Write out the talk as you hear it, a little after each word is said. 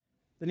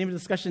The name of the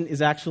discussion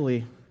is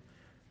actually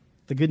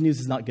The Good News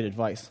is Not Good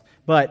Advice.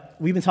 But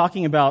we've been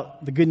talking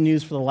about the good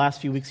news for the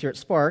last few weeks here at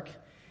Spark,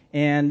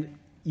 and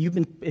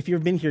if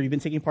you've been here, you've been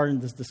taking part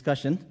in this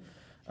discussion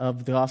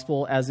of the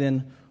gospel as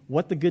in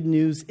what the good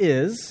news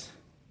is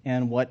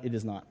and what it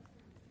is not.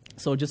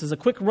 So just as a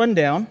quick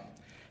rundown,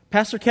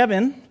 Pastor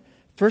Kevin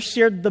first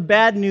shared the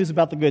bad news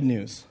about the good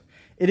news.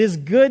 It is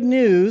good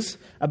news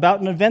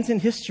about an event in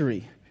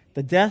history,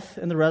 the death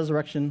and the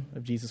resurrection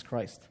of Jesus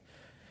Christ.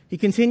 He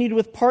continued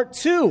with part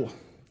 2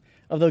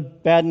 of the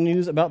bad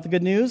news about the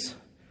good news,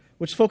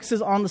 which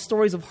focuses on the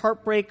stories of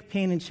heartbreak,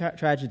 pain, and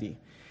tragedy.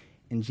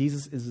 And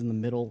Jesus is in the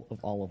middle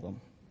of all of them.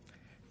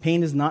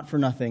 Pain is not for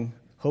nothing.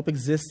 Hope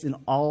exists in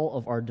all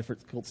of our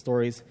difficult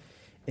stories,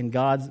 and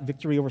God's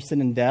victory over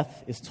sin and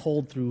death is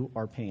told through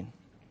our pain.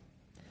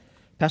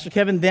 Pastor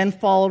Kevin then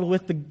followed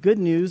with the good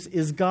news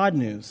is God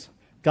news.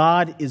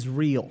 God is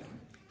real.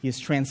 He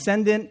is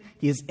transcendent.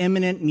 He is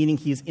immanent, meaning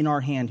he is in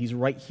our hand. He's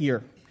right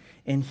here.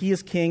 And he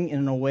is king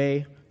in a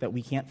way that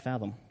we can't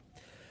fathom.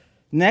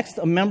 Next,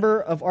 a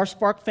member of our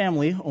Spark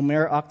family,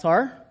 Omer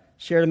Akhtar,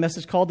 shared a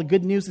message called The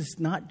Good News is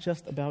Not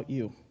Just About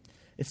You.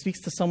 It speaks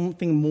to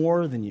something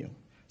more than you,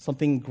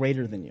 something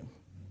greater than you.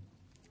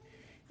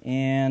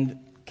 And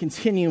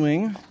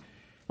continuing,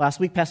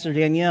 last week, Pastor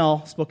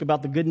Danielle spoke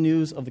about the good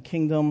news of the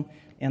kingdom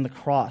and the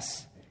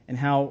cross, and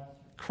how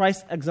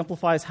Christ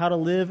exemplifies how to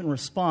live and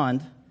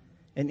respond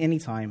at any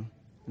time,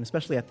 and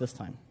especially at this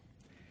time.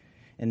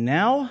 And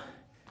now,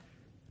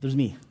 there's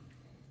me.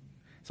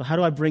 So how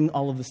do I bring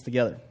all of this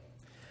together?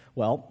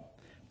 Well,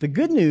 the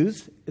good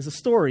news is a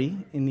story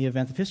in the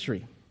event of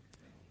history,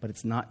 but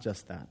it's not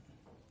just that.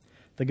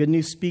 The good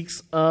news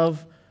speaks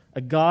of a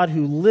God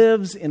who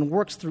lives and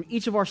works through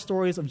each of our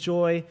stories of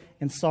joy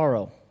and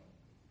sorrow,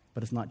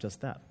 but it's not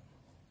just that.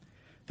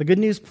 The good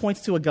news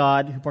points to a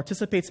God who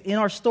participates in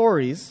our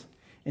stories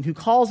and who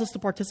calls us to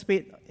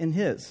participate in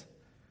his,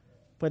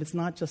 but it's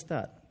not just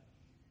that.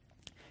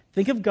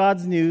 Think of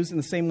God's news in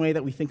the same way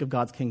that we think of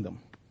God's kingdom,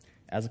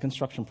 as a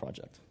construction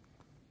project.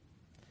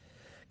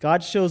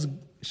 God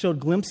showed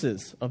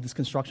glimpses of this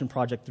construction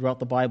project throughout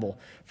the Bible,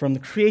 from the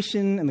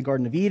creation in the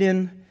Garden of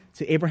Eden,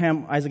 to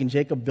Abraham, Isaac, and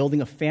Jacob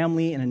building a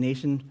family and a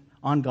nation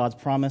on God's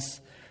promise,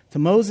 to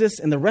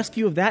Moses and the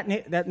rescue of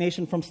that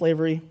nation from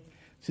slavery,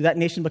 to that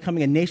nation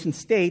becoming a nation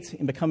state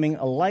and becoming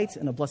a light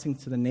and a blessing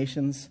to the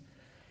nations.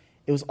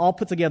 It was all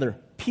put together,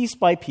 piece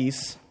by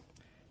piece,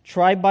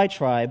 tribe by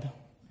tribe,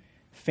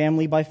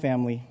 family by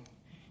family,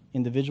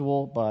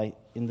 individual by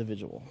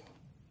individual.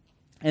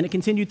 And it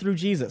continued through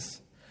Jesus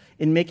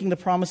in making the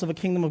promise of a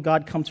kingdom of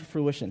God come to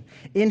fruition.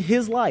 In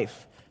his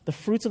life, the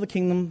fruits of the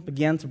kingdom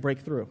began to break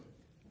through.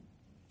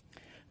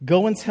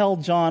 Go and tell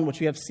John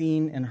what you have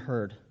seen and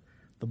heard.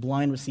 The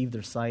blind receive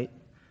their sight,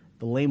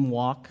 the lame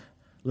walk,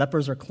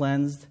 lepers are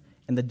cleansed,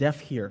 and the deaf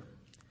hear.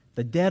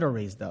 The dead are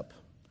raised up.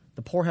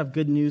 The poor have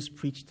good news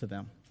preached to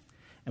them.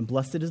 And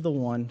blessed is the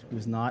one who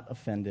is not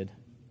offended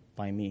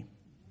by me.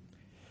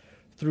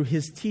 Through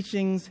his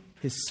teachings,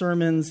 his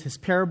sermons, his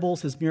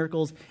parables, his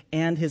miracles,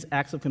 and his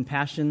acts of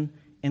compassion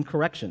and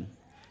correction,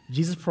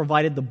 Jesus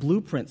provided the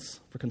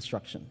blueprints for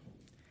construction.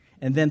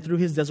 And then through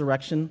his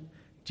resurrection,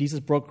 Jesus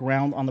broke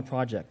ground on the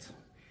project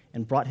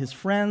and brought his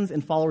friends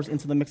and followers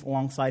into the mix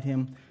alongside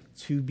him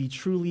to be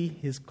truly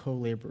his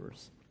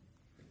co-laborers.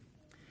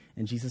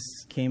 And Jesus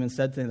came and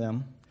said to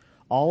them,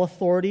 "All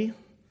authority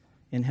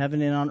in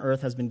heaven and on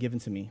earth has been given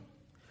to me.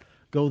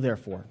 Go,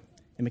 therefore,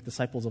 and make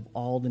disciples of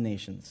all the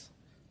nations,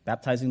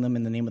 baptizing them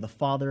in the name of the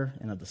Father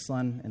and of the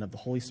Son and of the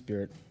Holy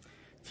Spirit,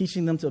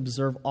 teaching them to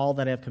observe all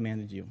that I have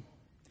commanded you.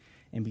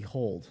 And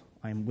behold,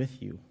 I am with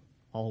you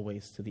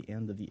always to the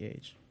end of the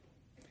age."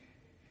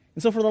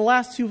 And so for the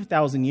last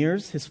 2,000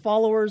 years, his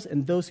followers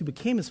and those who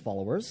became his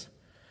followers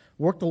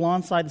worked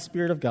alongside the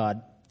Spirit of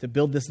God to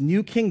build this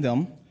new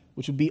kingdom,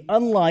 which would be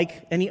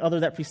unlike any other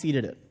that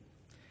preceded it.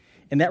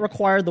 And that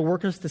required the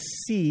workers to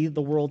see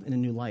the world in a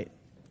new light.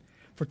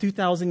 For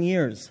 2,000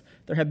 years,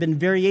 there have been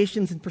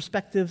variations in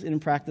perspectives and in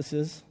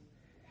practices,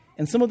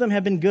 and some of them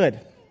have been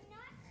good,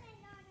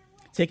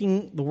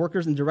 taking the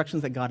workers in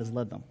directions that God has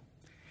led them.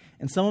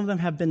 And some of them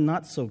have been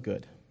not so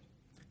good,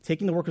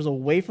 taking the workers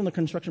away from the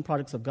construction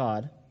projects of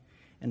God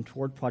and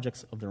toward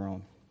projects of their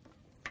own.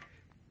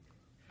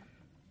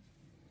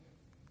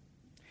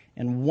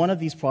 And one of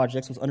these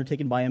projects was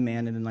undertaken by a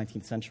man in the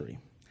 19th century.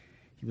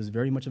 He was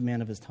very much a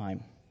man of his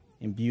time,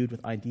 imbued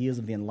with ideas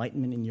of the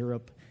Enlightenment in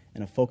Europe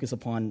and a focus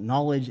upon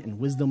knowledge and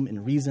wisdom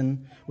and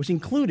reason, which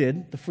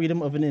included the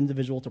freedom of an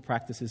individual to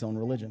practice his own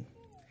religion.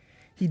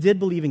 He did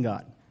believe in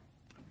God,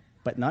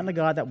 but not in a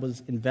God that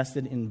was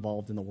invested and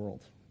involved in the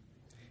world.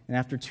 And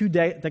after 2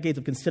 decades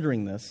of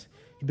considering this,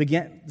 he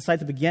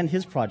decided to begin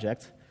his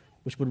project,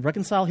 which would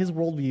reconcile his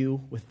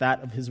worldview with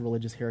that of his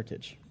religious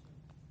heritage.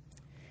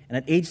 And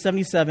at age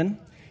 77,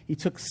 he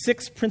took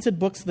 6 printed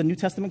books of the New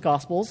Testament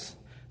Gospels,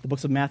 the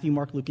books of Matthew,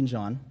 Mark, Luke, and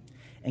John,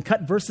 and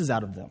cut verses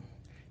out of them,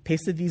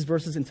 pasted these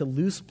verses into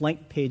loose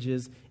blank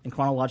pages in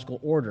chronological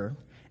order,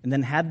 and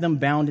then had them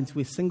bound into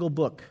a single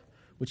book,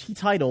 which he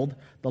titled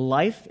The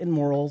Life and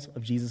Morals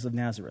of Jesus of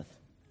Nazareth.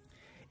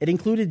 It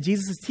included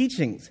Jesus'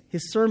 teachings,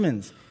 his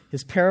sermons,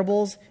 his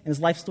parables, and his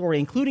life story,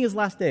 including his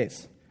last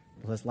days,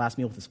 his last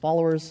meal with his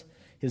followers,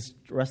 his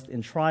arrest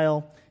and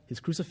trial, his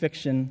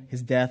crucifixion,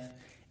 his death,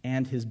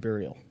 and his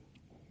burial.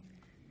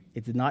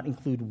 It did not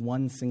include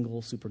one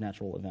single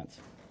supernatural event.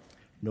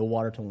 No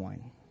water to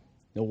wine,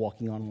 no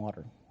walking on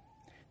water,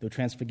 no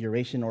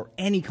transfiguration or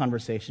any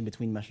conversation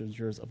between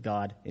messengers of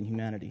God and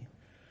humanity.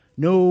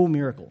 No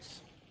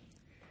miracles.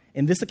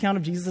 In this account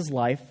of Jesus'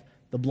 life,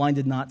 the blind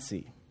did not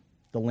see,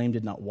 the lame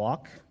did not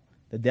walk,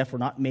 the deaf were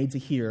not made to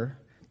hear,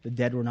 the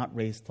dead were not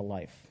raised to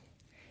life.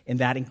 And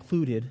that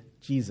included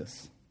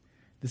Jesus.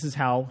 This is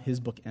how his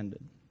book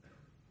ended.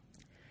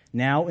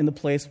 Now, in the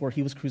place where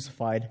he was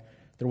crucified,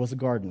 there was a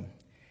garden,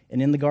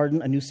 and in the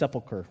garden a new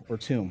sepulchre, or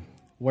tomb,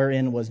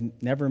 wherein was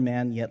never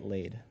man yet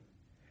laid.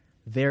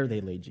 There they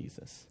laid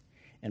Jesus,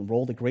 and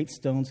rolled a great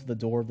stone to the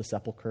door of the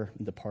sepulchre,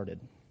 and departed.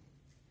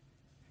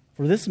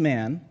 For this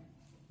man,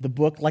 the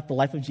book, like the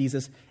life of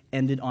Jesus,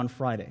 ended on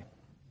Friday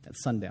at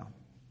sundown.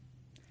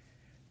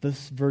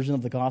 This version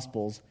of the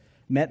Gospels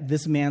met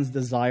this man's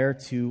desire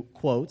to,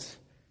 quote,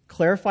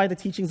 clarify the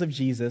teachings of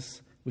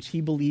Jesus, which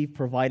he believed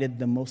provided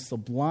the most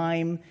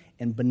sublime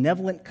and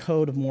benevolent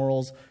code of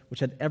morals which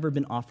had ever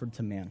been offered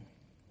to man.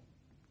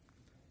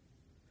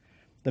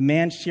 The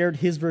man shared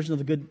his version of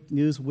the good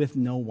news with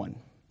no one,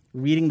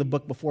 reading the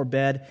book before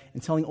bed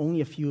and telling only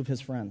a few of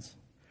his friends.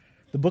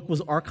 The book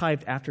was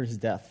archived after his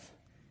death,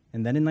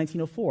 and then in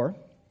 1904,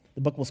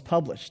 the book was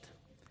published.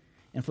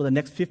 And for the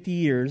next 50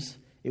 years,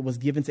 it was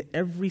given to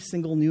every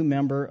single new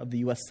member of the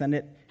U.S.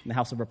 Senate and the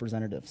House of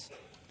Representatives.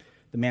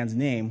 The man's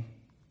name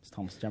was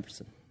Thomas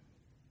Jefferson.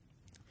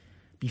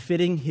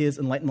 Befitting his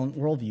Enlightenment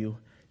worldview,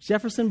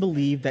 Jefferson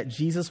believed that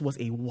Jesus was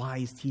a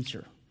wise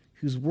teacher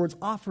whose words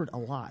offered a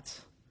lot,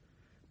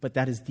 but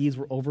that his deeds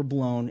were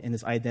overblown and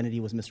his identity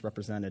was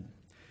misrepresented.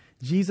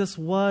 Jesus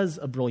was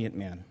a brilliant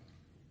man,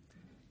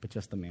 but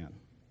just a man.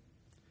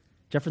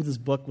 Jefferson's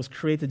book was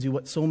created to do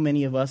what so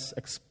many of us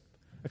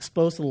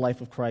exposed to the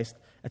life of Christ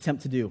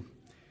attempt to do,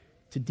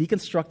 to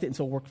deconstruct it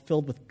into a work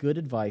filled with good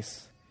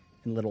advice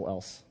and little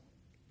else.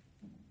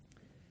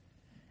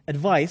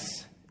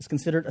 Advice is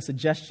considered a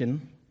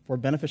suggestion for a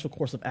beneficial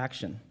course of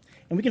action.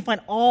 And we can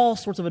find all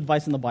sorts of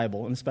advice in the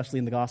Bible, and especially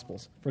in the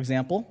Gospels. For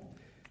example,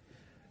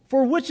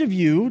 for which of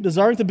you,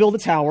 desiring to build a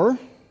tower,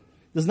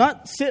 does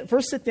not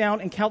first sit down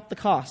and count the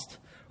cost,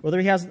 whether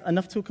he has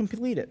enough to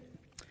complete it?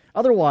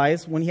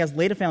 Otherwise, when he has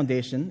laid a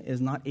foundation, is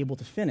not able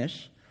to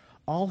finish,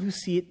 all who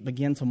see it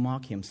begin to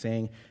mock him,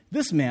 saying,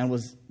 this man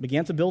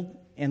began to build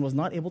and was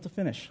not able to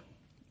finish.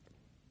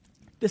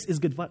 This is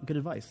good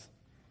advice.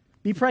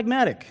 Be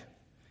pragmatic.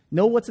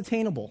 Know what's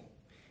attainable,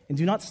 and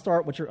do not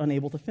start what you're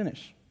unable to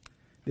finish.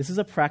 This is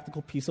a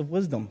practical piece of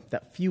wisdom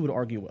that few would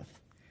argue with.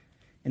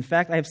 In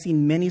fact, I have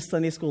seen many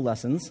Sunday school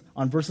lessons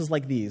on verses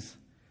like these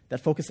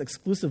that focus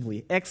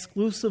exclusively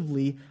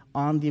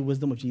on the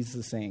wisdom of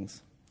Jesus'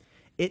 sayings.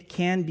 It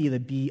can be the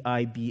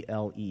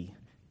BIBLE,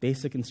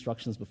 basic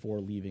instructions before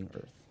leaving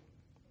earth.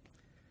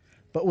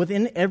 But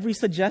within every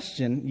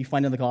suggestion you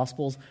find in the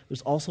Gospels,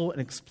 there's also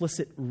an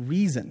explicit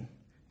reason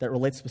that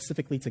relates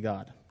specifically to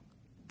God.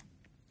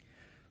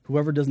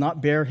 Whoever does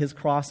not bear his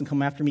cross and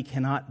come after me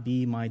cannot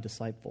be my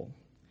disciple.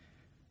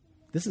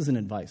 This isn't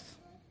advice.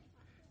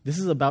 This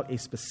is about a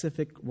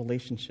specific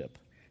relationship.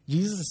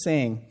 Jesus is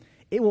saying,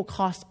 it will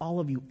cost all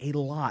of you a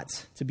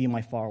lot to be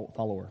my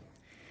follower.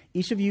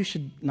 Each of you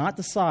should not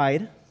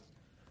decide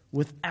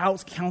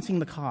without counting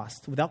the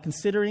cost, without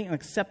considering and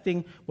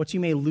accepting what you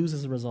may lose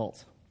as a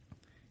result,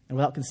 and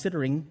without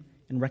considering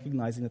and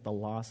recognizing that the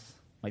loss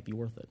might be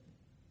worth it.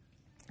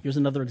 Here's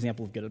another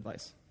example of good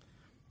advice.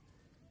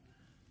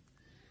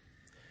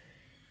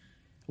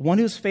 One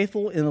who is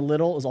faithful in a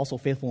little is also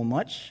faithful in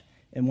much,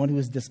 and one who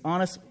is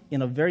dishonest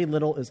in a very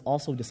little is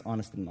also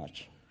dishonest in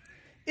much.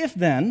 If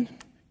then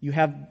you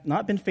have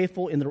not been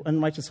faithful in the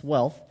unrighteous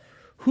wealth,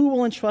 who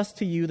will entrust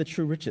to you the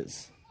true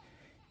riches?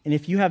 And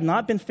if you have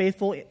not been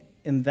faithful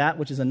in that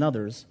which is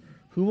another's,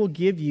 who will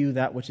give you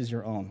that which is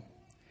your own?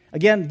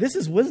 Again, this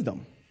is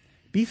wisdom.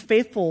 Be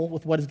faithful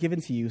with what is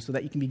given to you so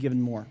that you can be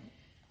given more.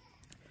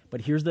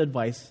 But here's the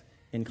advice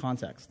in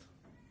context.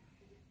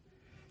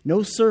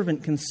 No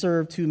servant can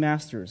serve two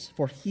masters,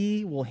 for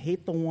he will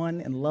hate the one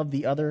and love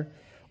the other,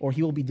 or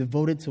he will be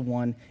devoted to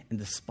one and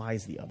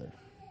despise the other.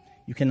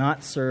 You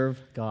cannot serve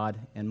God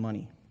and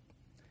money.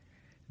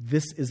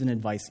 This isn't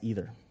advice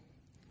either.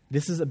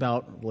 This is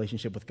about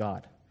relationship with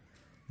God.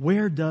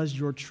 Where does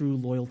your true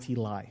loyalty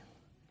lie?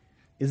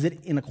 Is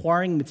it in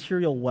acquiring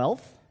material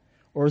wealth,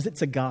 or is it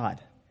to God,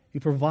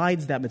 who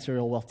provides that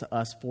material wealth to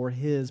us for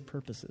his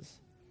purposes?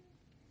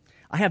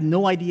 I have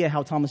no idea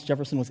how Thomas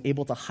Jefferson was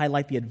able to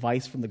highlight the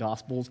advice from the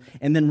Gospels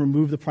and then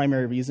remove the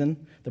primary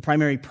reason, the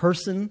primary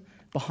person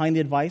behind the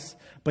advice,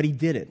 but he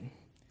did it.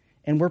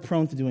 And we're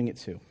prone to doing it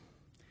too.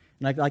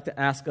 And I'd like to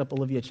ask up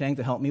Olivia Chang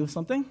to help me with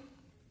something.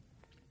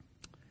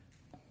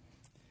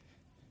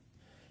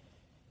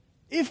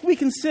 If we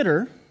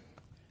consider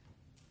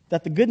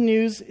that the good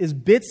news is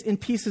bits and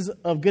pieces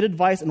of good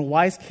advice and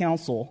wise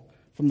counsel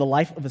from the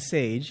life of a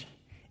sage,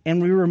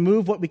 and we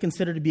remove what we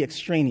consider to be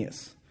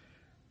extraneous.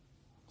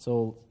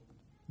 So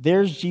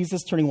there's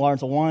Jesus turning water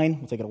into wine.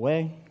 We'll take it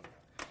away.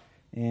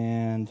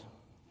 And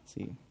let's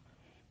see.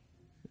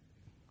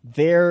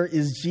 There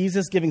is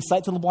Jesus giving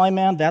sight to the blind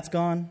man. That's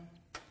gone.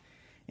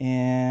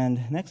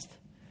 And next.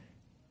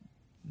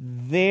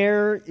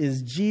 There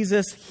is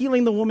Jesus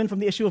healing the woman from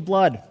the issue of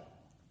blood.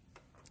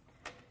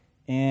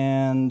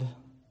 And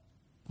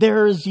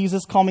there is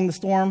Jesus calming the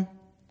storm.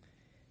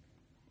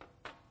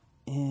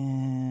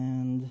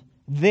 And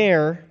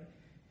there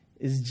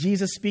is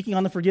Jesus speaking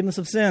on the forgiveness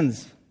of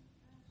sins.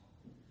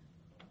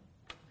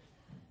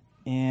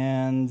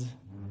 And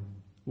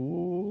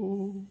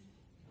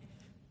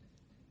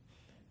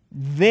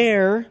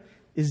there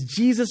is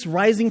Jesus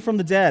rising from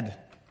the dead.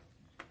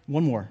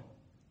 One more.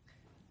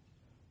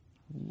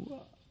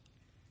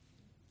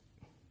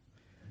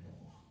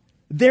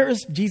 There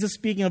is Jesus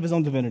speaking of his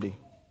own divinity.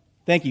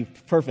 Thank you.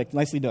 Perfect.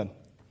 Nicely done.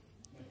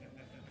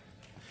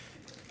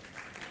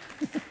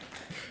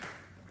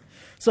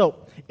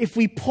 So, if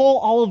we pull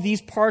all of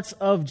these parts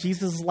of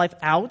Jesus' life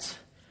out,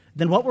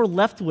 then what we're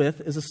left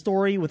with is a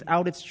story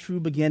without its true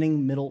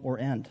beginning, middle, or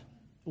end.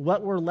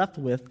 What we're left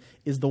with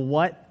is the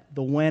what,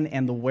 the when,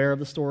 and the where of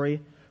the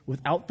story,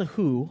 without the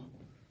who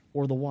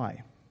or the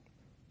why.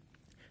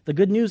 The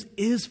good news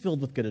is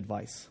filled with good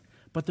advice,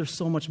 but there's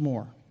so much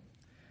more.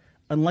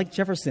 Unlike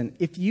Jefferson,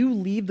 if you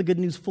leave the good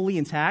news fully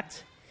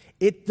intact,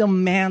 it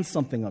demands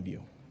something of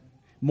you,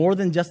 more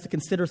than just to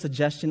consider a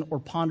suggestion or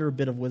ponder a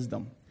bit of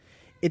wisdom.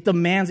 It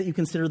demands that you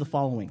consider the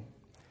following.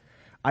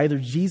 Either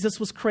Jesus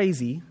was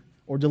crazy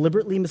or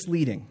deliberately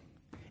misleading,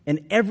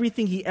 and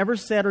everything he ever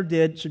said or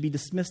did should be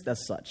dismissed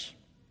as such,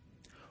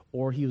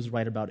 or he was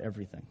right about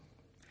everything.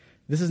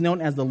 This is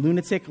known as the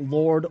lunatic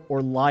Lord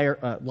or liar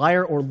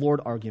or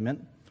Lord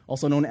argument,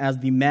 also known as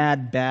the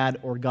mad, bad,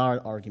 or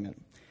God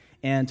argument.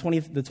 And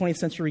the 20th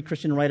century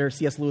Christian writer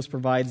C.S. Lewis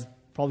provides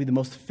probably the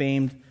most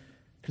famed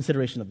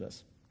consideration of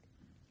this.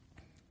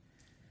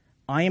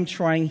 I am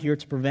trying here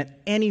to prevent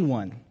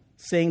anyone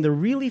saying the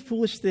really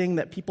foolish thing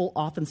that people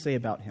often say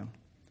about him.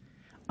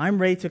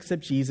 I'm ready to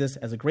accept Jesus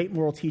as a great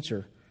moral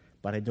teacher,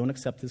 but I don't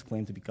accept his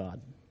claim to be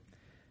God.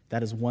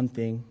 That is one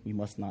thing we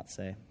must not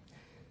say.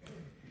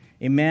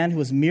 A man who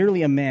was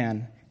merely a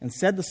man and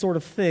said the sort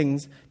of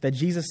things that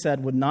Jesus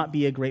said would not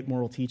be a great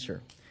moral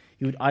teacher.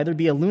 He would either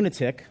be a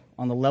lunatic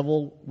on the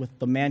level with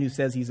the man who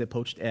says he's a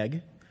poached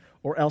egg,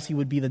 or else he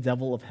would be the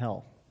devil of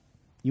hell.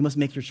 You must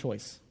make your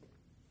choice.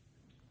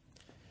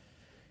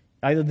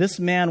 Either this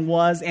man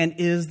was and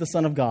is the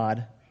Son of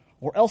God,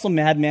 or else a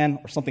madman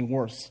or something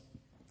worse.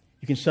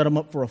 You can shut him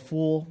up for a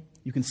fool,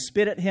 you can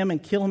spit at him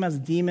and kill him as a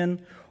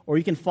demon, or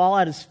you can fall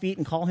at his feet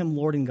and call him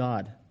Lord and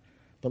God.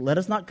 But let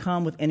us not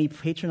come with any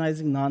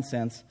patronizing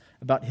nonsense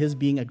about his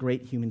being a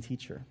great human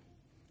teacher.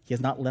 He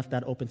has not left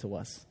that open to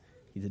us.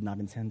 He did not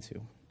intend to.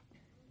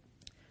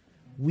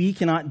 We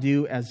cannot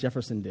do as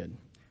Jefferson did.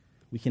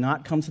 We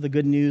cannot come to the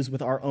good news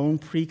with our own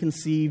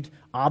preconceived,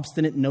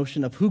 obstinate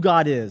notion of who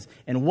God is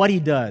and what he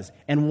does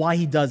and why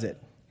he does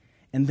it,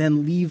 and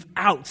then leave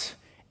out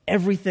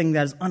everything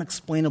that is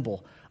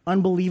unexplainable,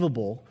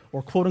 unbelievable,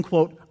 or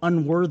quote-unquote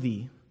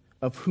unworthy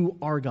of who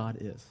our God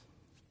is.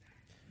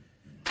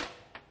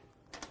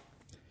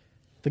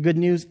 The good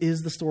news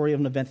is the story of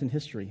an event in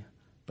history,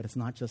 but it's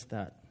not just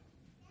that.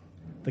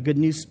 The good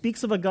news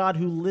speaks of a God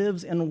who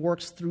lives and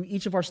works through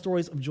each of our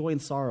stories of joy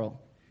and sorrow,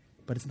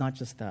 but it's not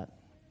just that.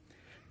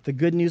 The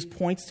good news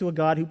points to a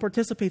God who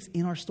participates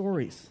in our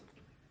stories,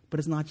 but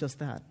it's not just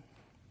that.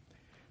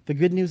 The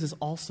good news is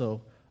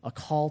also a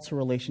call to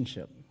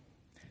relationship,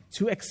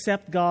 to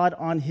accept God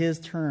on his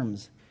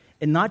terms,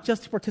 and not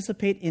just to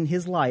participate in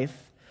his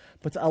life,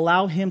 but to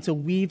allow him to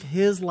weave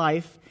his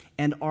life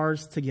and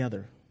ours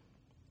together.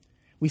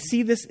 We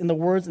see this in the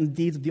words and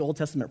deeds of the Old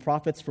Testament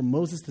prophets, from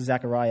Moses to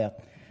Zechariah,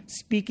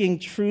 speaking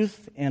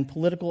truth and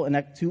political and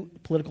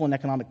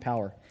economic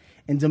power,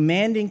 and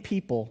demanding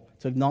people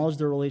to acknowledge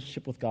their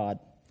relationship with God,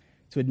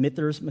 to admit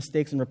their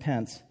mistakes and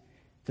repent,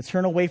 to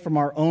turn away from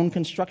our own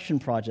construction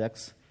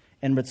projects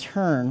and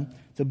return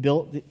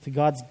to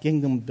God's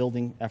kingdom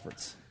building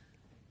efforts.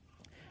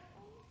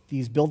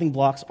 These building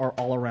blocks are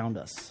all around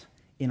us,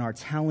 in our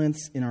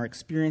talents, in our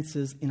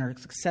experiences, in our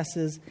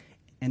successes,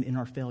 and in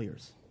our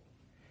failures.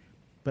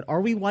 But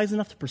are we wise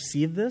enough to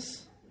perceive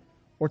this,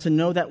 or to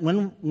know that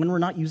when we're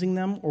not using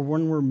them or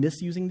when we're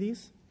misusing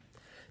these?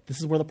 This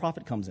is where the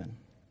prophet comes in.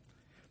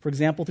 For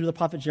example, through the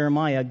prophet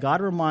Jeremiah,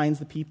 God reminds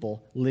the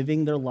people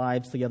living their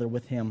lives together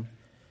with him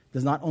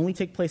does not only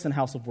take place in a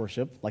house of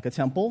worship, like a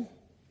temple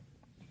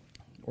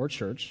or a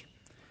church,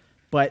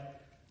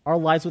 but our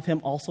lives with him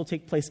also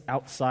take place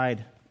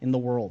outside in the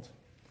world,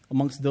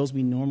 amongst those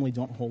we normally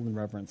don't hold in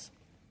reverence.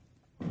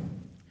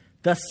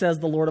 Thus says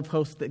the Lord of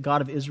hosts, the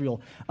God of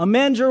Israel,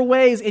 amend your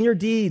ways and your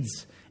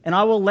deeds, and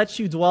I will let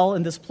you dwell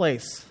in this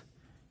place.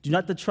 Do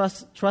not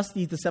trust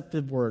these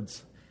deceptive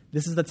words.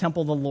 This is the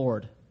temple of the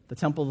Lord, the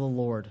temple of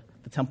the Lord,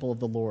 the temple of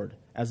the Lord,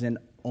 as in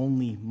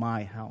only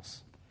my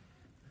house.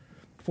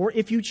 For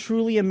if you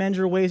truly amend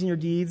your ways and your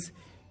deeds,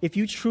 if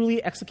you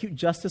truly execute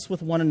justice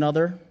with one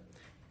another,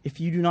 if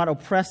you do not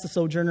oppress the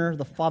sojourner,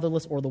 the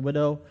fatherless, or the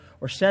widow,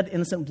 or shed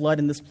innocent blood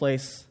in this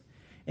place,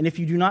 and if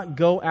you do not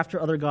go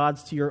after other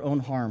gods to your own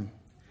harm,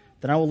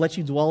 then I will let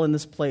you dwell in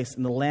this place,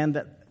 in the land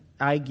that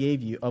I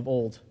gave you of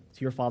old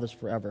to your fathers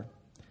forever.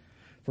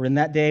 For in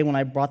that day when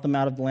I brought them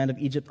out of the land of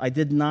Egypt, I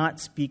did not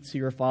speak to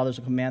your fathers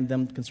or command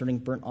them concerning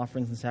burnt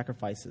offerings and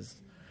sacrifices.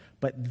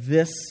 But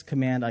this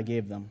command I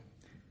gave them: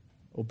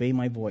 obey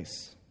my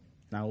voice,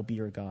 and I will be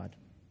your God,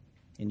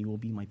 and you will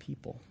be my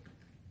people,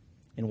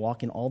 and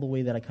walk in all the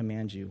way that I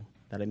command you,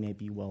 that it may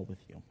be well with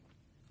you.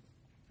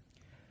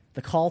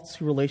 The call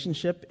to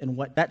relationship and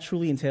what that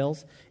truly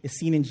entails is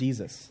seen in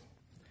Jesus,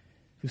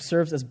 who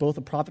serves as both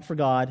a prophet for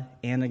God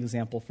and an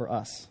example for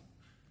us,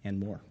 and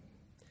more.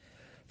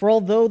 For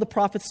although the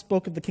prophets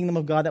spoke of the kingdom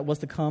of God that was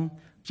to come,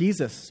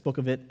 Jesus spoke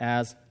of it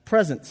as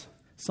present.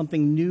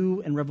 Something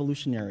new and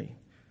revolutionary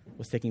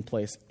was taking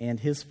place, and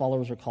his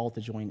followers were called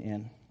to join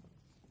in.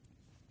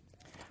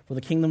 For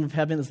the kingdom of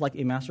heaven is like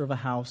a master of a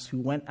house who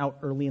went out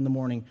early in the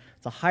morning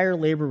to hire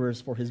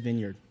laborers for his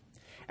vineyard.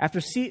 After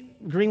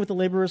agreeing with the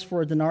laborers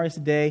for a denarius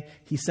a day,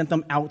 he sent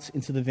them out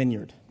into the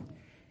vineyard.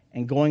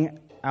 And going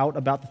out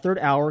about the third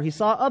hour, he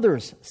saw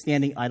others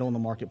standing idle in the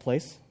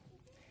marketplace.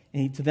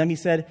 And to them he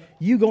said,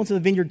 "You go into the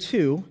vineyard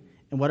too,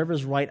 and whatever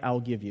is right I will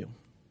give you."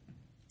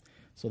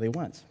 So they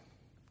went.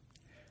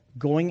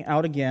 Going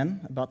out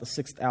again about the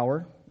 6th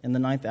hour and the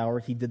 9th hour,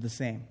 he did the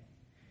same.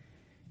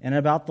 And at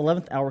about the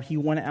 11th hour, he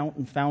went out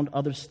and found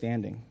others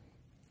standing.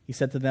 He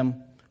said to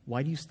them,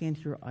 "Why do you stand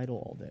here idle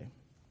all day?"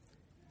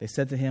 They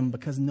said to him,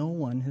 "Because no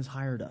one has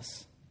hired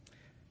us."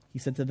 He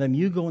said to them,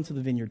 "You go into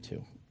the vineyard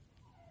too."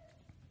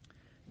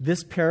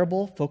 This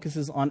parable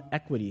focuses on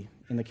equity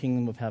in the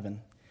kingdom of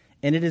heaven,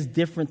 and it is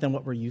different than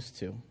what we're used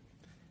to.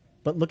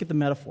 But look at the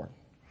metaphor.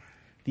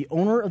 The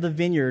owner of the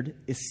vineyard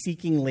is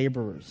seeking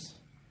laborers.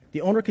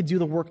 The owner could do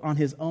the work on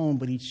his own,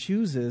 but he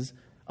chooses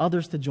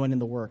others to join in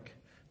the work,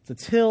 to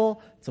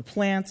till, to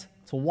plant,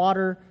 to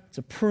water,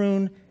 to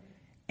prune,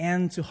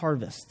 and to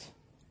harvest.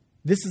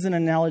 This is an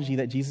analogy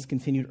that Jesus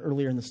continued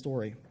earlier in the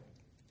story.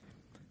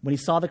 When he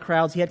saw the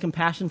crowds, he had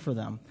compassion for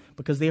them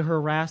because they were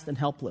harassed and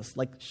helpless,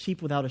 like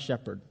sheep without a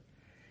shepherd.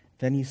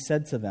 Then he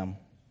said to them,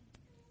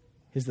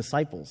 his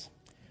disciples,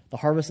 "The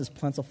harvest is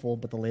plentiful,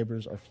 but the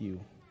laborers are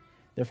few.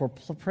 Therefore,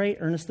 pray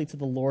earnestly to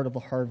the Lord of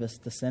the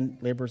harvest to send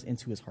laborers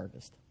into his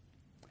harvest."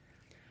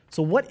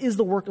 So what is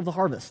the work of the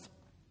harvest?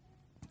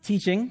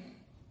 Teaching,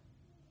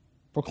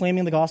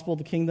 proclaiming the gospel of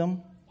the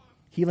kingdom,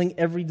 healing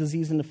every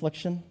disease and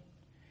affliction,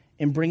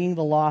 and bringing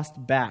the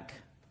lost back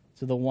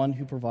to the one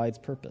who provides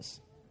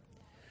purpose.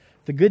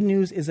 The good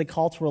news is a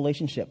call to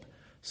relationship.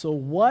 So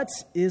what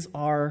is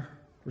our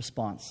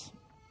response?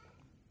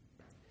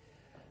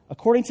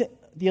 According to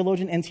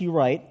theologian N.T.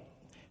 Wright,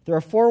 there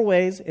are 4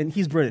 ways, and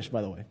he's British,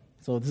 by the way,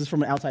 so this is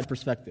from an outside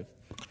perspective.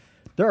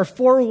 There are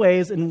 4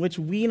 ways in which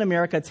we in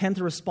America tend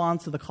to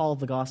respond to the call of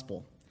the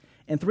gospel.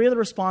 And 3 of the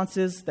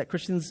responses that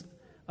Christians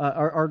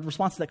are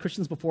responses that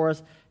Christians before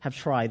us have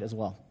tried as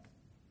well.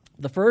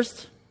 The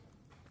first,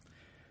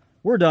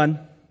 we're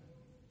done.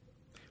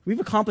 We've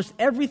accomplished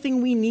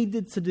everything we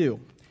needed to do,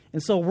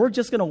 and so we're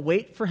just going to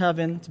wait for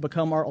heaven to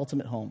become our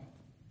ultimate home.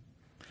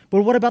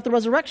 But what about the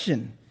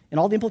resurrection and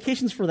all the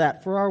implications for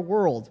that, for our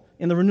world,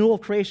 and the renewal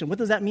of creation? What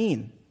does that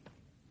mean?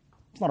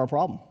 It's not our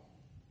problem.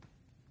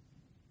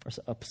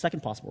 A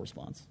second possible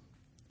response,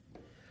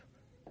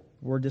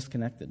 we're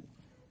disconnected.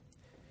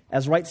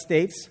 As Wright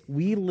states,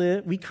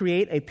 we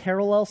create a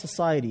parallel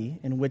society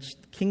in which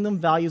the kingdom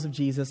values of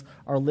Jesus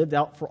are lived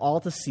out for all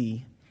to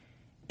see,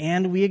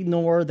 and we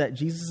ignore that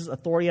Jesus'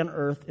 authority on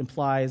earth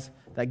implies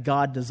that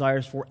God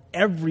desires for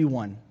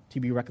everyone to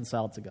be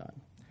reconciled to God.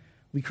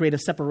 We create a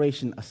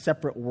separation, a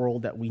separate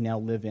world that we now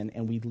live in,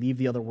 and we leave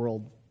the other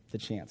world to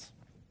chance.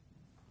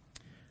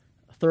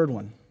 A third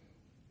one,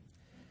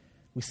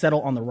 we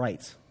settle on the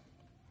right.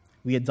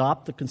 We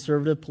adopt the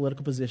conservative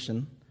political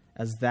position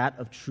as that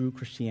of true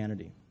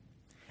Christianity.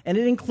 And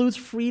it includes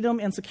freedom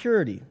and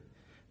security,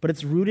 but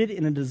it's rooted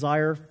in a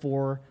desire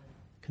for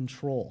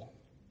control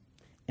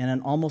and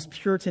an almost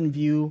Puritan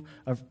view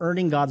of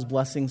earning God's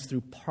blessings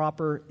through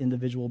proper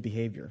individual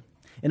behavior.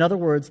 In other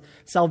words,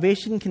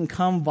 salvation can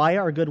come via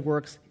our good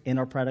works and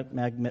our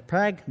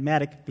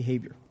pragmatic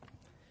behavior.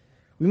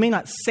 We may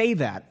not say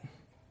that,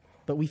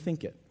 but we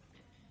think it.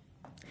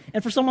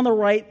 And for some on the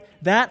right,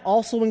 that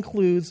also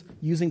includes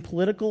using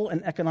political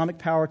and economic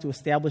power to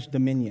establish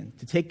dominion,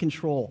 to take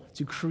control,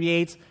 to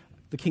create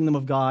the kingdom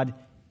of God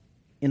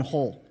in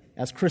whole,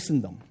 as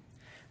Christendom.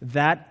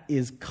 That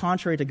is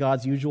contrary to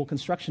God's usual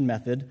construction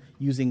method,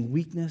 using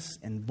weakness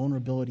and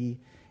vulnerability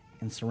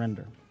and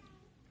surrender.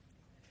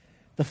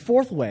 The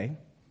fourth way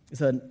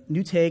is a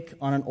new take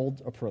on an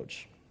old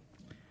approach.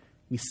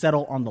 We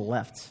settle on the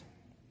left.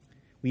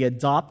 We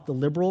adopt the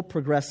liberal,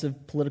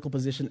 progressive political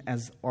position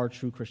as our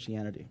true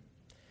Christianity.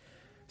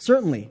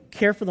 Certainly,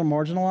 care for the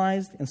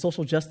marginalized and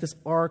social justice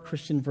are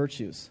Christian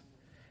virtues.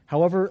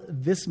 However,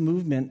 this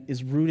movement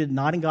is rooted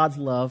not in God's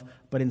love,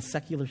 but in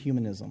secular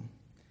humanism,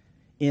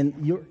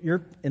 in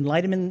your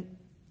Enlightenment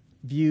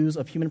views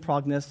of human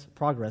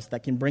progress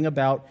that can bring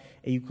about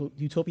a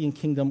utopian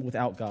kingdom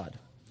without God.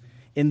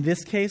 In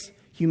this case,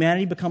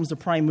 humanity becomes the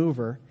prime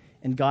mover,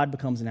 and God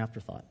becomes an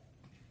afterthought.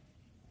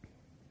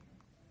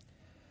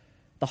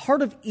 The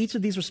heart of each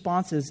of these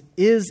responses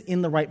is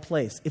in the right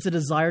place. It's a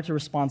desire to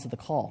respond to the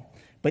call,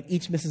 but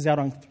each misses out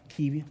on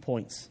key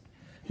points.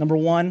 Number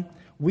one,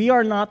 we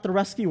are not the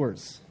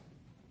rescuers.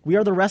 We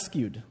are the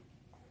rescued.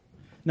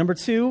 Number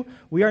two,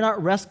 we are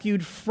not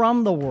rescued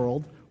from the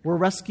world. We're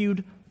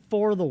rescued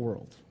for the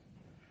world.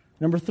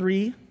 Number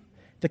three,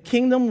 the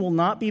kingdom will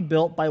not be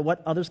built by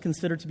what others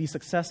consider to be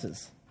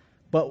successes,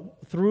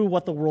 but through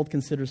what the world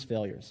considers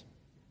failures.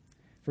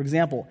 For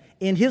example,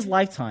 in his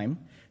lifetime,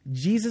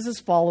 Jesus'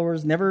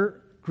 followers never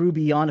grew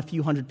beyond a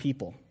few hundred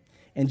people,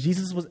 and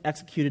Jesus was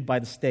executed by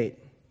the state.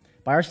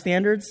 By our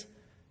standards,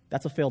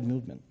 that's a failed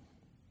movement.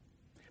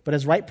 But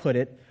as Wright put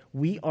it,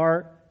 we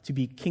are to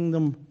be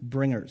kingdom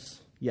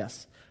bringers,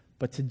 yes,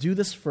 but to do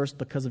this first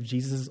because of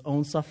Jesus'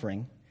 own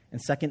suffering,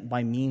 and second,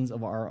 by means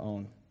of our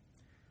own.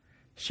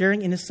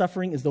 Sharing in his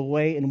suffering is the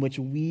way in which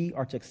we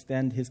are to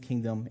extend his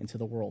kingdom into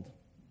the world.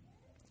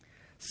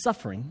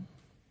 Suffering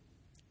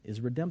is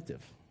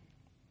redemptive.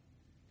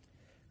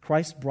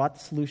 Christ brought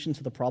the solution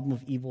to the problem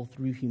of evil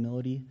through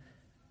humility,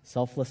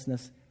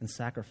 selflessness, and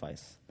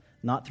sacrifice,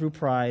 not through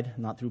pride,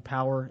 not through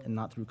power, and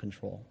not through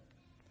control.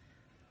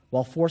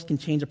 While force can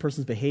change a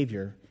person's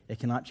behavior, it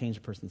cannot change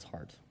a person's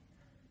heart.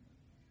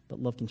 But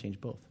love can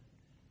change both.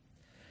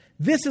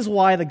 This is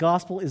why the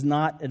gospel is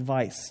not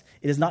advice.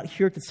 It is not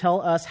here to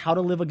tell us how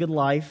to live a good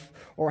life,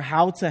 or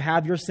how to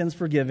have your sins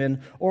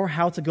forgiven, or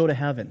how to go to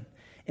heaven.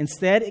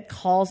 Instead, it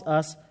calls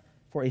us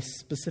for a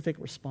specific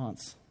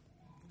response.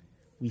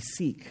 We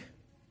seek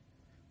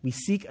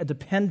a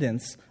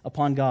dependence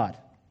upon God.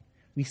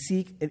 We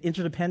seek an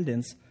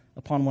interdependence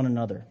upon one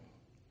another.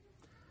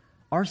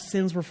 Our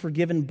sins were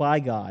forgiven by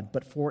God,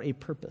 but for a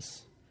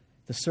purpose,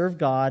 to serve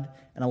God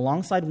and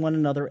alongside one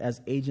another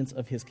as agents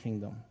of his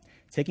kingdom,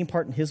 taking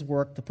part in his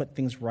work to put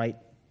things right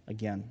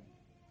again.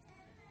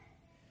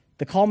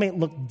 The call may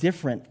look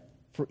different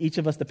for each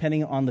of us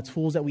depending on the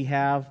tools that we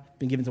have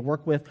been given to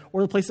work with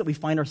or the place that we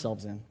find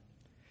ourselves in.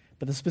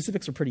 But the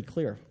specifics are pretty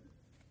clear.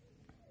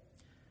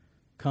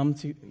 Come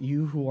to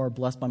you who are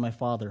blessed by my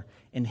Father,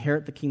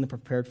 inherit the kingdom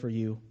prepared for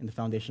you in the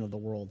foundation of the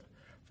world.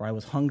 For I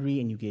was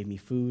hungry, and you gave me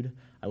food.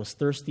 I was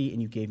thirsty,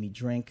 and you gave me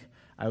drink.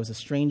 I was a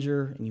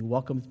stranger, and you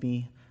welcomed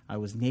me. I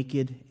was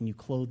naked, and you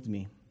clothed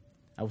me.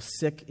 I was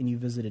sick, and you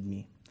visited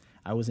me.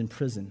 I was in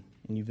prison,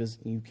 and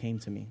you came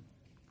to me.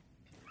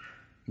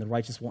 And the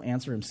righteous will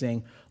answer him,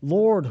 saying,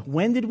 Lord,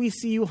 when did we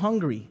see you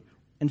hungry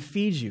and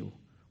feed you,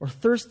 or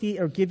thirsty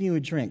or give you a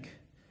drink?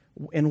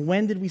 And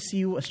when did we see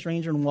you a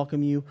stranger and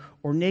welcome you,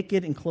 or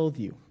naked and clothe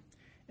you?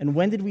 And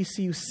when did we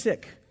see you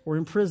sick or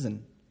in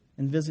prison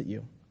and visit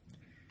you?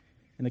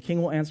 And the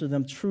king will answer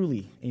them,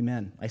 Truly,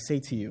 amen, I say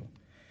to you,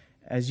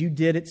 as you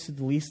did it to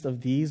the least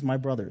of these, my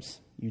brothers,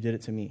 you did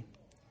it to me.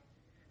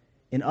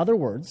 In other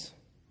words,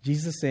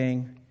 Jesus is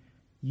saying,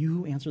 you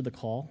who answered the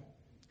call,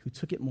 who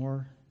took it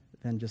more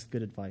than just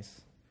good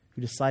advice,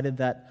 who decided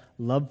that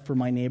love for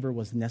my neighbor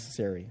was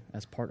necessary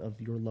as part of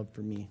your love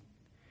for me,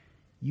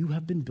 you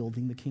have been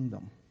building the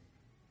kingdom.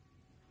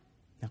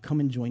 Now come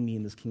and join me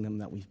in this kingdom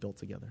that we've built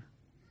together.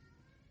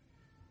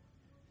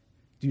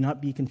 Do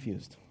not be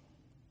confused.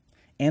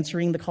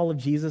 Answering the call of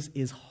Jesus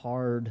is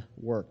hard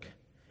work.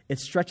 It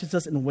stretches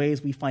us in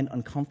ways we find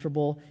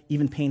uncomfortable,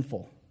 even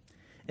painful.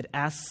 It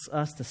asks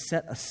us to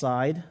set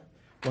aside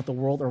what the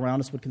world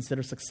around us would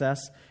consider success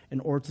in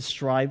order to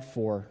strive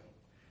for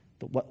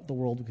what the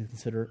world would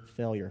consider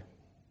failure.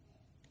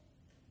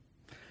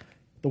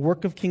 The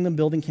work of kingdom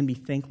building can be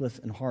thankless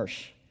and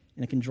harsh,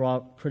 and it can draw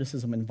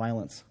criticism and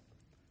violence,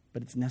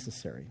 but it's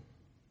necessary,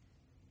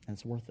 and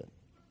it's worth it.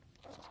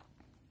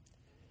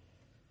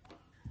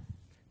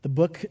 The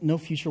book, No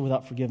Future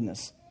Without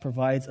Forgiveness,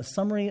 provides a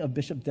summary of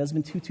Bishop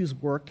Desmond Tutu's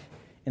work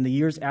in the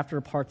years after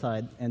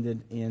apartheid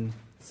ended in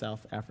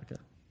South Africa.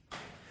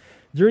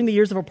 During the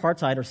years of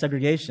apartheid or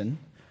segregation,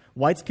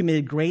 whites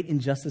committed great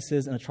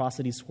injustices and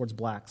atrocities towards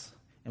blacks,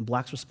 and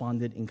blacks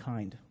responded in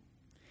kind.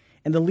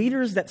 And the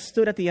leaders that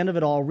stood at the end of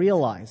it all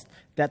realized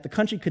that the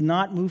country could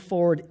not move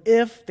forward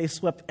if they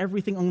swept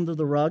everything under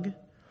the rug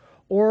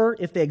or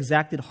if they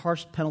exacted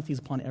harsh penalties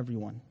upon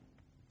everyone.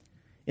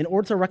 In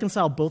order to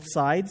reconcile both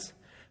sides,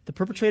 the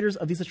perpetrators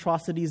of these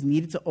atrocities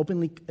needed to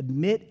openly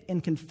admit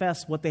and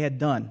confess what they had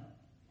done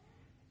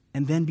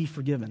and then be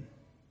forgiven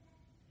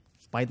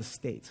by the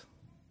state.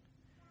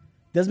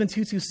 Desmond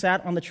Tutu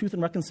sat on the Truth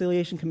and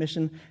Reconciliation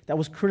Commission that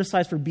was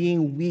criticized for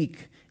being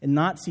weak and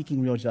not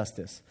seeking real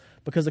justice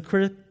because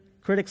the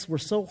critics were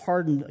so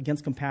hardened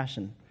against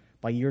compassion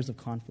by years of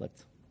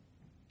conflict.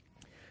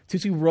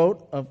 Tutu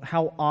wrote of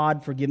how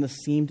odd forgiveness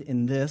seemed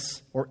in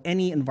this or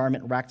any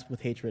environment racked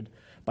with hatred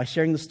by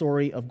sharing the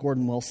story of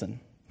Gordon Wilson,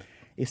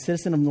 a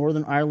citizen of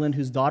Northern Ireland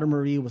whose daughter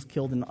Marie was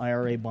killed in an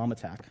IRA bomb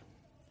attack.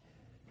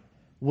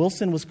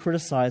 Wilson was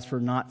criticized for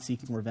not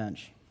seeking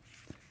revenge.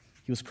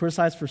 He was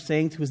criticized for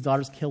saying to his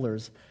daughter's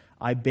killers,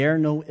 I bear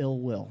no ill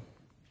will.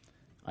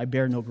 I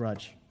bear no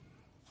grudge.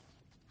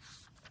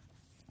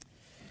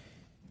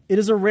 It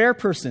is a rare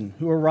person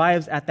who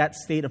arrives at that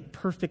state of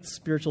perfect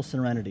spiritual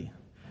serenity.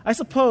 I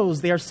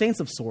suppose they are saints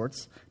of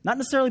sorts, not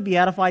necessarily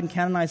beatified and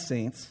canonized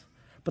saints,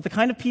 but the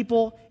kind of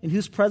people in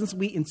whose presence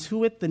we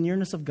intuit the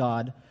nearness of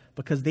God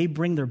because they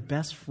bring their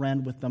best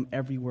friend with them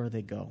everywhere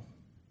they go.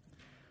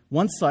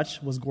 One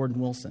such was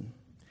Gordon Wilson.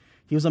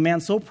 He was a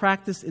man so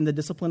practiced in the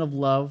discipline of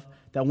love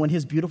that when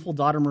his beautiful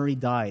daughter Marie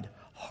died,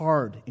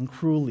 hard and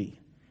cruelly,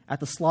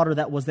 at the slaughter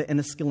that was the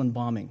Enniskillen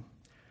bombing,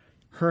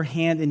 her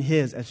hand in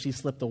his as she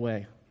slipped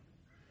away,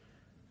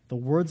 the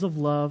words of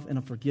love and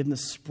of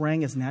forgiveness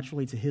sprang as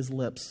naturally to his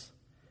lips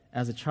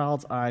as a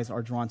child's eyes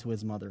are drawn to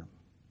his mother.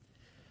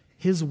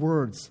 His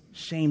words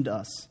shamed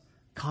us,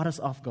 caught us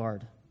off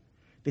guard.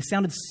 They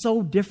sounded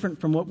so different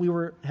from what we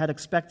had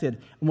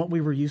expected and what we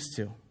were used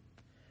to.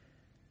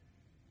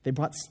 They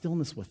brought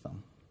stillness with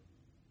them.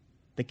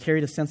 They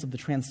carried a sense of the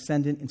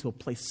transcendent into a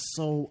place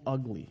so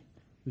ugly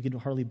we could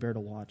hardly bear to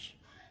watch.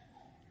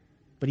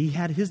 But he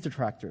had his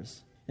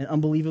detractors and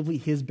unbelievably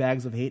his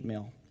bags of hate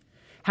mail.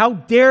 How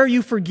dare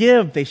you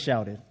forgive, they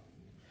shouted.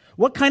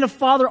 What kind of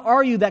father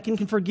are you that can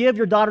forgive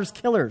your daughter's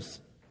killers?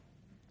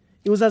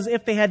 It was as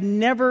if they had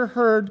never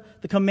heard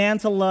the command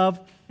to love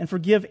and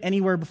forgive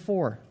anywhere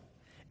before.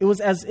 It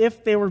was as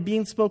if they were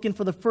being spoken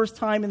for the first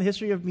time in the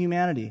history of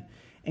humanity,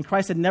 and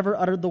Christ had never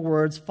uttered the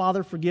words,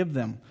 "Father, forgive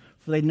them,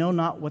 for they know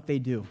not what they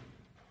do."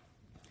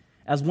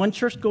 As one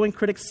church-going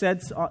critic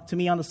said to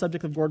me on the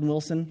subject of Gordon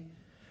Wilson,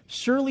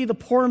 surely the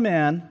poor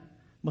man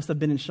must have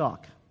been in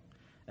shock,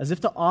 as if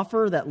to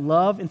offer that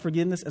love and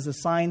forgiveness as a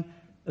sign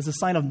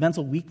of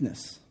mental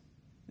weakness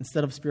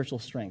instead of spiritual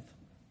strength.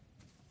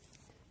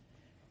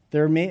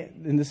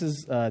 And this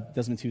is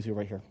Desmond Tutu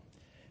right here.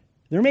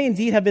 There may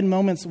indeed have been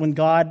moments when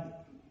God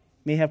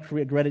may have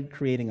regretted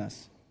creating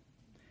us.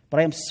 But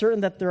I am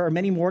certain that there are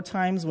many more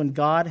times when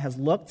God has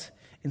looked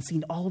and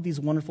seen all of these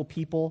wonderful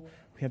people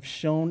who have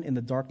shone in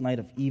the dark night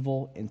of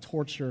evil and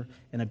torture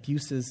and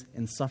abuses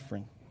and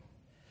suffering.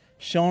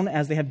 Shone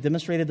as they have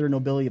demonstrated their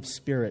nobility of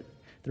spirit,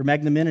 their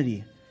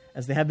magnanimity,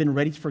 as they have been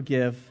ready to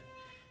forgive,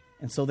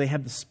 and so they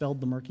have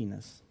dispelled the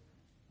murkiness.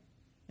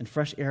 And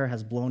fresh air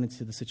has blown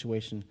into the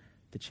situation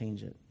to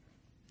change it.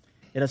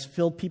 It has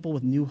filled people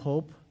with new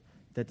hope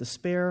that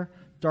despair,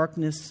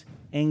 darkness,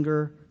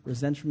 anger,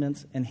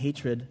 resentment, and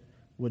hatred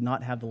would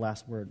not have the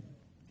last word.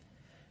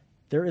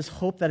 There is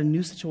hope that a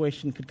new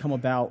situation could come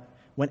about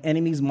when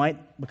enemies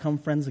might become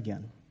friends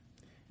again,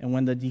 and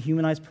when the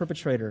dehumanized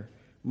perpetrator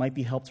might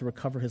be helped to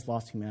recover his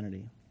lost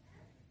humanity.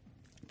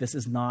 This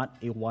is not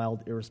a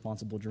wild,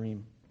 irresponsible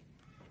dream.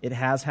 It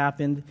has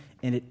happened,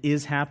 and it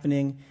is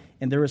happening,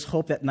 and there is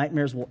hope that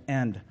nightmares will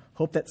end,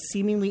 hope that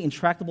seemingly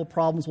intractable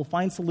problems will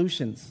find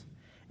solutions,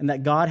 and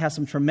that God has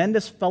some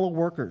tremendous fellow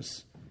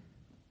workers,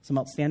 some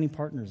outstanding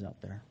partners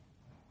out there.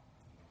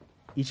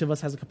 Each of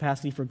us has a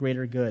capacity for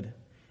greater good,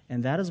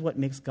 and that is what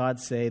makes God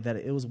say that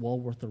it was well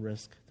worth the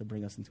risk to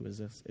bring us into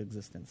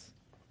existence.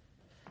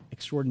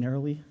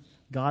 Extraordinarily,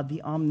 God,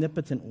 the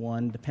omnipotent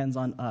one, depends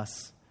on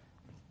us,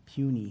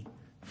 puny,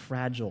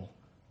 fragile,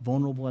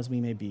 vulnerable as we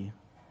may be,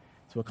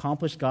 to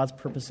accomplish God's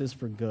purposes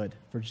for good,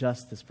 for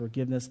justice,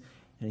 forgiveness,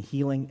 and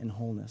healing and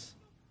wholeness.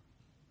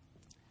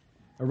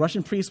 A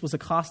Russian priest was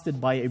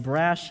accosted by a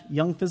brash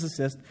young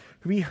physicist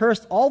who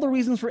rehearsed all the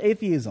reasons for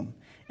atheism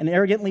and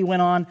arrogantly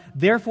went on,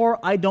 "Therefore,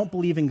 I don't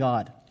believe in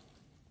God."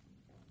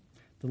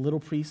 The little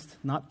priest,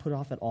 not put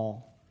off at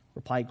all,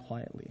 replied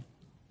quietly,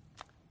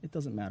 "It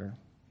doesn't matter.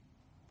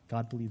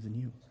 God believes in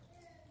you.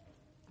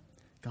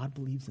 God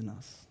believes in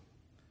us.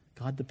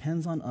 God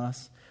depends on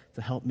us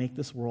to help make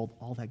this world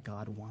all that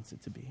God wants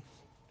it to be."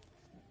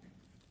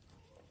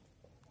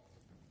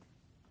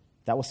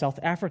 That was South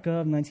Africa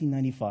of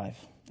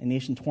 1995, a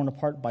nation torn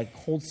apart by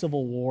cold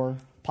civil war,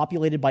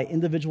 populated by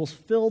individuals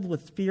filled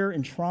with fear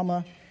and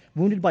trauma,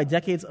 wounded by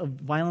decades of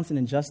violence and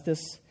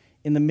injustice,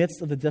 in the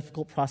midst of the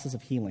difficult process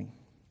of healing.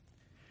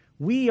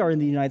 We are in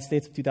the United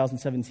States of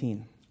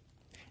 2017,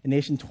 a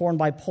nation torn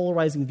by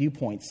polarizing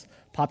viewpoints,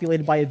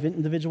 populated by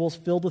individuals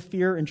filled with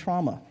fear and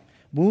trauma,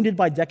 wounded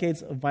by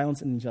decades of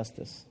violence and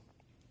injustice.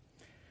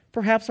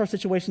 Perhaps our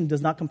situation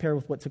does not compare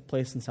with what took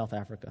place in South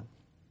Africa.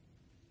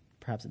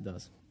 Perhaps it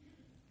does.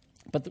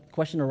 But the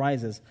question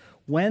arises,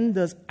 when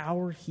does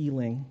our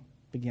healing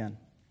begin?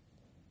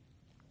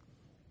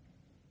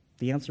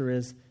 The answer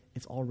is,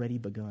 it's already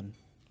begun.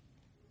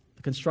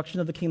 The construction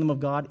of the kingdom of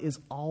God is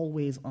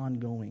always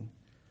ongoing.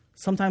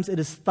 Sometimes it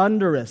is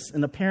thunderous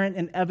and apparent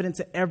and evident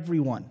to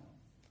everyone.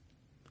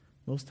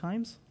 Most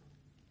times,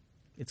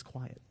 it's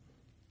quiet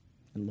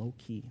and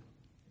low-key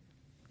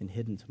and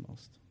hidden to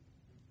most.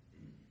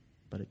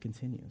 But it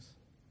continues.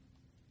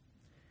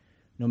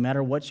 No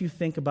matter what you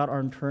think about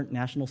our current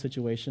national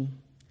situation,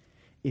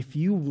 if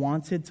you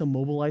wanted to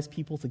mobilize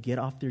people to get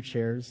off their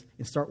chairs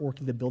and start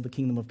working to build the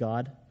kingdom of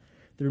God,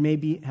 there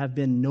may have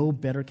been no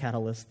better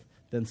catalyst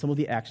than some of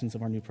the actions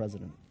of our new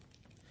president.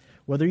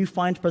 Whether you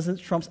find President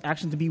Trump's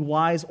action to be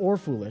wise or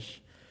foolish,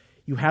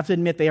 you have to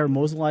admit they are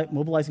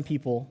mobilizing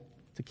people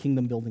to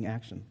kingdom-building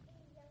action.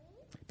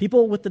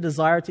 People with the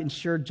desire to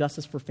ensure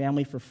justice for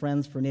family, for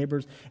friends, for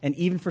neighbors, and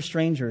even for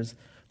strangers,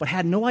 but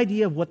had no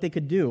idea of what they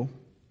could do,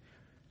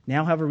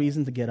 now have a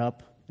reason to get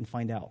up and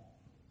find out.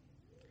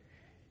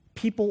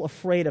 People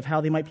afraid of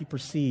how they might be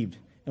perceived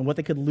and what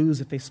they could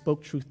lose if they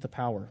spoke truth to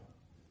power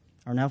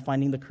are now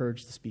finding the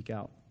courage to speak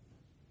out.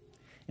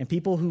 And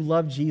people who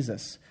love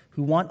Jesus,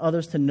 who want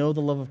others to know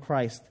the love of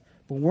Christ,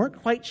 but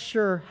weren't quite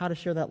sure how to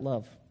share that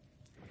love,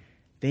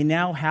 they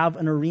now have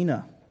an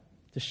arena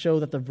to show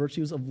that the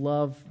virtues of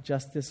love,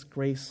 justice,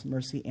 grace,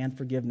 mercy, and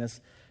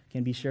forgiveness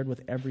can be shared with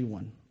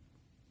everyone,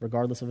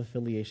 regardless of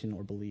affiliation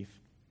or belief.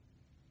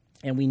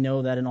 And we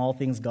know that in all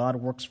things God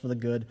works for the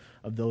good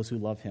of those who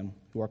love him,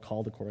 who are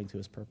called according to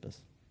his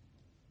purpose.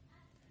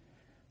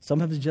 Some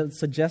have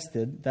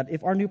suggested that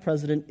if our new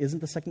president isn't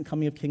the second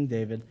coming of King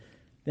David,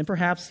 then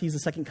perhaps he's the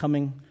second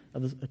coming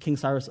of King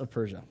Cyrus of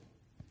Persia.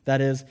 That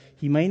is,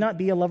 he may not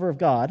be a lover of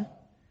God,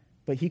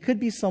 but he could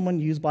be someone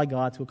used by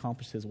God to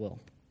accomplish his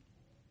will.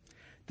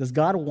 Does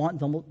God want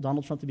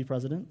Donald Trump to be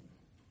president?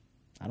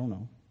 I don't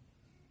know.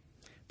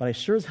 But I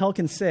sure as hell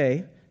can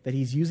say that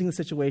he's using the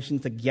situation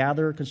to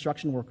gather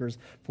construction workers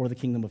for the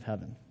kingdom of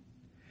heaven.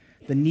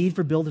 The need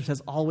for builders has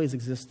always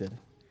existed.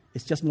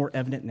 It's just more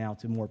evident now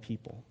to more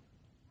people.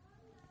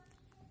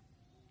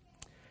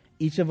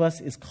 Each of us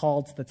is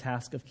called to the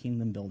task of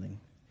kingdom building.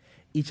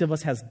 Each of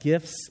us has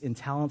gifts and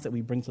talents that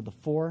we bring to the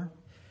fore.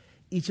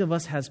 Each of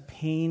us has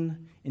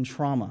pain and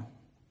trauma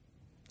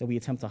that we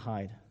attempt to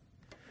hide.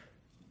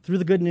 Through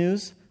the good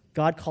news,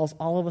 God calls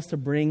all of us to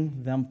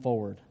bring them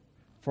forward,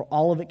 for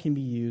all of it can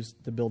be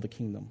used to build the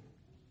kingdom.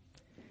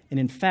 And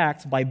in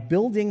fact, by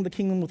building the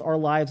kingdom with our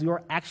lives, we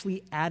are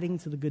actually adding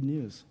to the good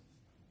news.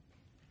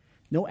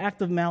 No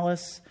act of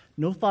malice,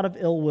 no thought of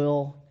ill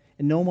will,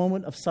 and no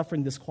moment of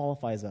suffering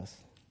disqualifies us,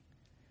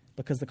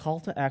 because the call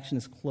to action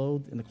is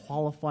clothed in the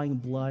qualifying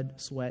blood,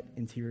 sweat,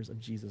 and tears of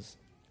Jesus.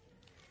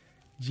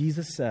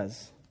 Jesus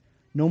says,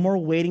 no more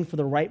waiting for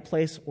the right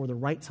place or the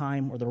right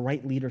time or the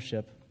right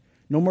leadership.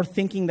 No more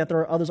thinking that there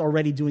are others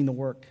already doing the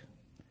work.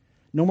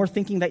 No more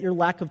thinking that your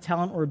lack of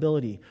talent or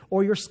ability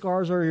or your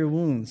scars or your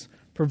wounds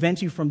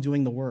prevent you from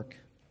doing the work.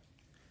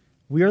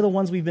 We are the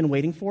ones we've been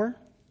waiting for.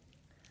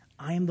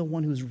 I am the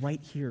one who's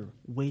right here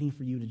waiting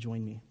for you to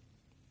join me.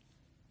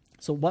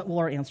 So what will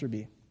our answer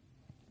be?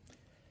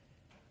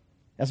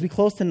 As we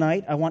close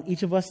tonight, I want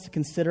each of us to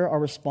consider our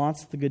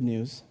response to the good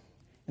news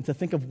and to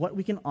think of what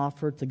we can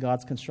offer to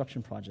God's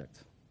construction project.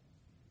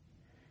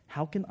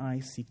 How can I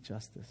seek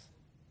justice?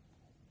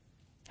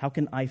 How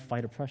can I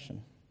fight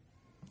oppression?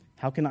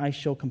 How can I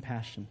show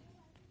compassion?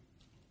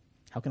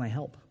 How can I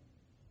help?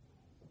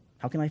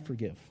 How can I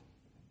forgive?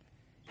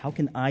 How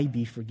can I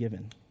be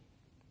forgiven?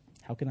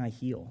 How can I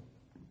heal?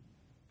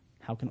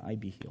 How can I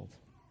be healed?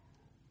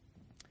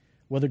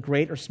 Whether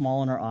great or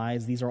small in our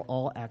eyes, these are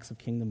all acts of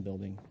kingdom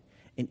building.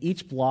 And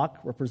each block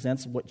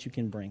represents what you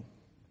can bring.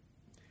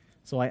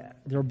 So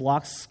there are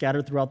blocks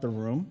scattered throughout the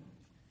room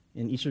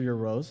in each of your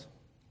rows.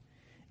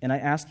 And I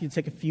ask you to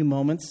take a few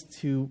moments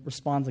to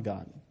respond to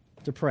God,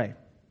 to pray.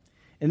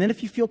 And then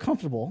if you feel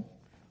comfortable,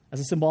 as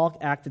a symbolic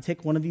act, to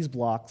take one of these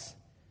blocks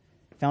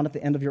found at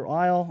the end of your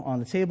aisle on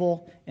the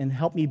table and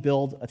help me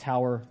build a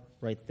tower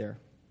right there.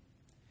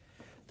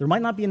 There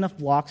might not be enough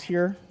blocks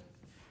here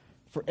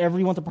for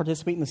everyone to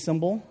participate in the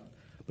symbol,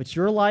 but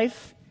your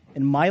life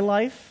and my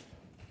life,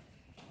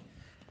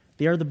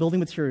 they are the building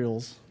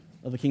materials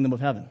of the kingdom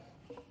of heaven.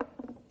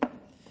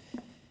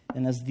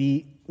 And as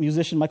the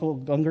musician Michael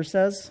Gungor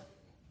says,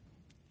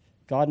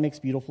 God makes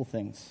beautiful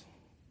things.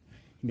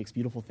 He makes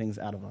beautiful things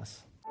out of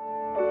us.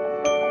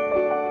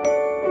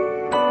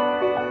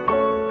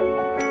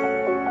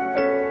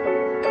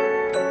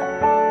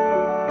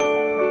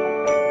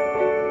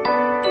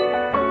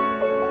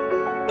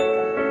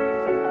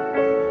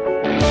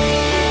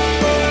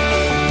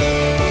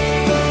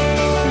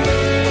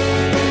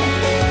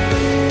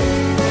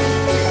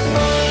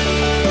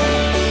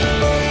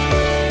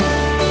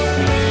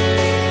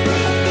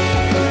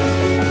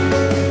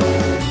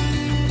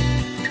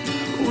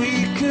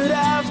 We could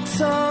have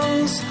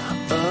tongues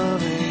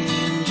of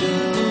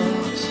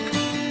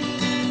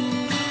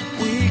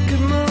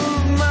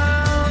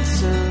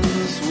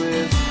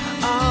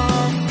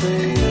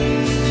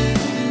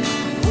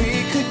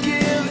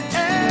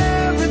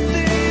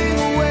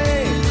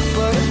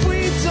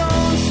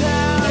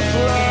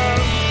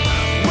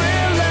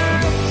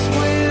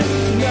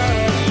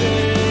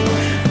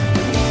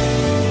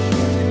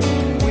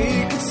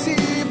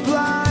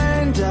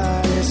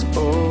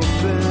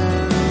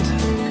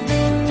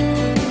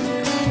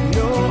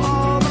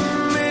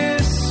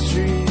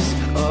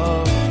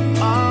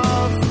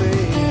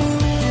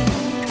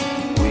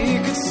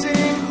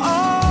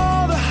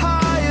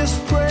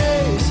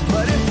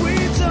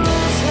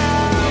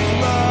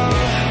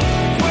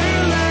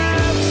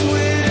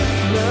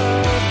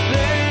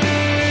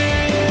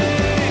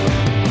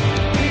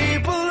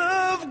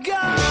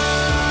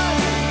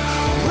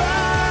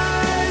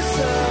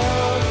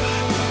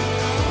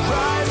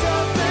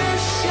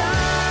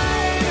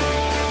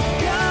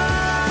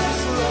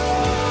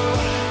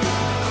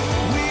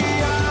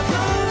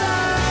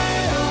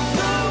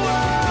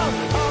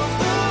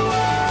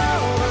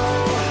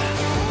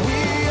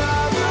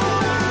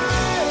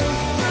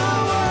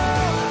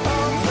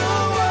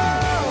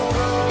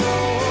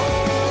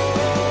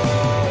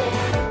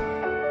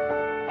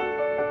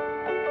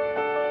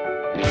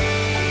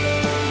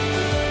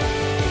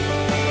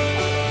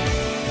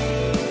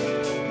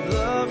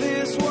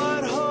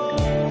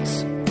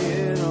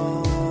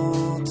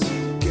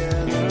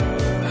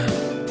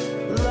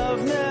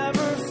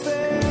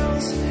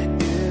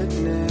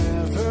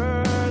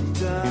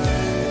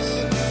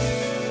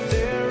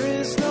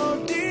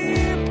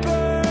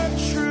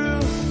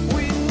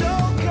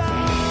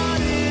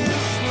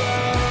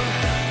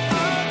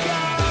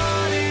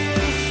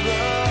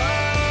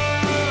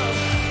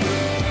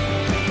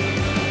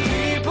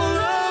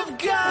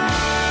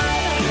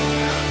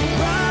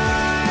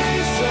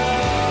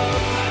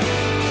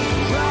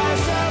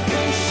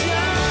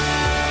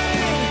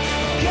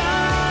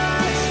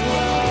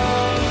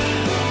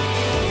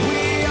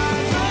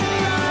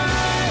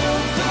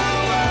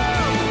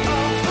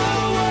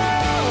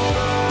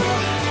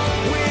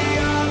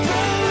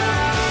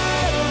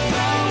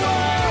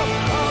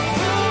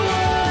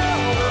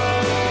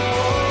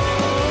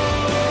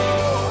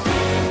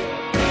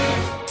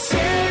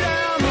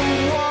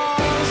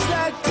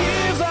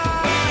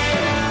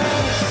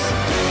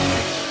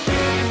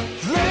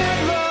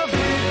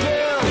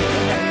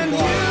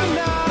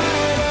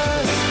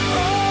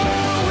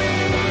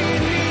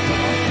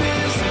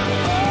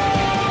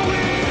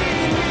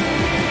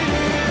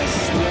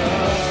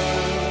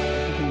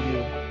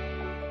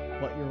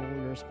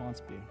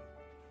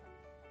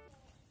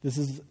This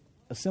is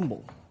a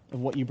symbol of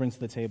what you bring to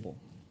the table.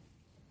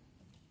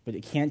 But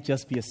it can't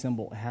just be a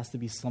symbol. It has to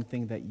be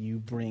something that you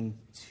bring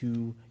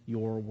to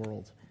your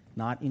world,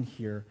 not in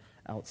here,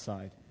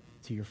 outside.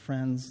 To your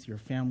friends, to your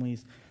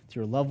families, to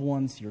your loved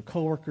ones, to your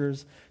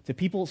coworkers, to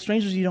people,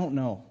 strangers you don't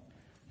know.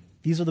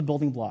 These are the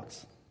building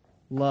blocks.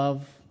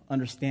 Love,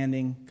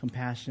 understanding,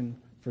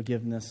 compassion,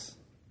 forgiveness,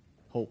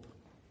 hope.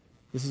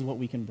 This is what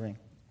we can bring.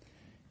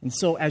 And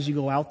so as you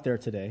go out there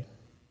today,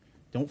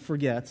 don't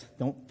forget,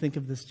 don't think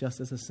of this just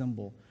as a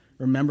symbol.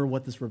 Remember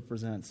what this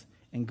represents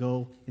and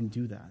go and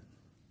do that.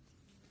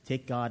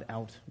 Take God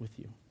out with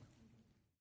you.